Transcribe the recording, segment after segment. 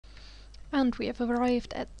And we have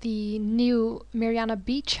arrived at the new Meriana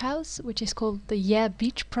beach house, which is called the Yea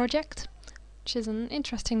Beach Project, which is an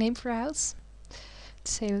interesting name for a house,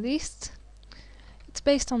 to say the least. It's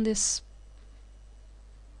based on this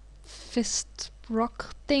fist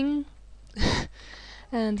rock thing,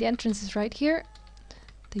 and the entrance is right here,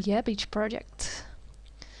 the Yea Beach Project.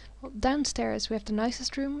 Well, downstairs we have the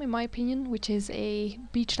nicest room, in my opinion, which is a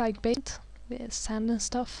beach-like basement with sand and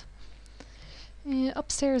stuff.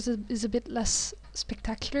 Upstairs is a bit less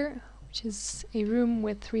spectacular, which is a room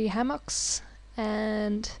with 3 hammocks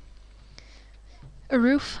and a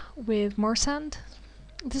roof with more sand.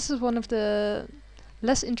 This is one of the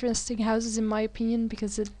less interesting houses in my opinion,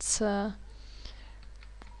 because it's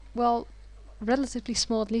well, relatively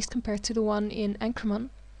small, at least compared to the one in Anchorman,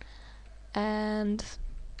 and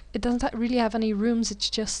it doesn't really have any rooms. It's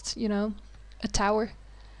just, you know, a tower.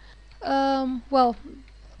 Well,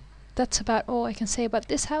 that's about all I can say about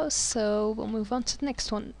this house, so we'll move on to the next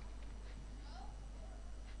one.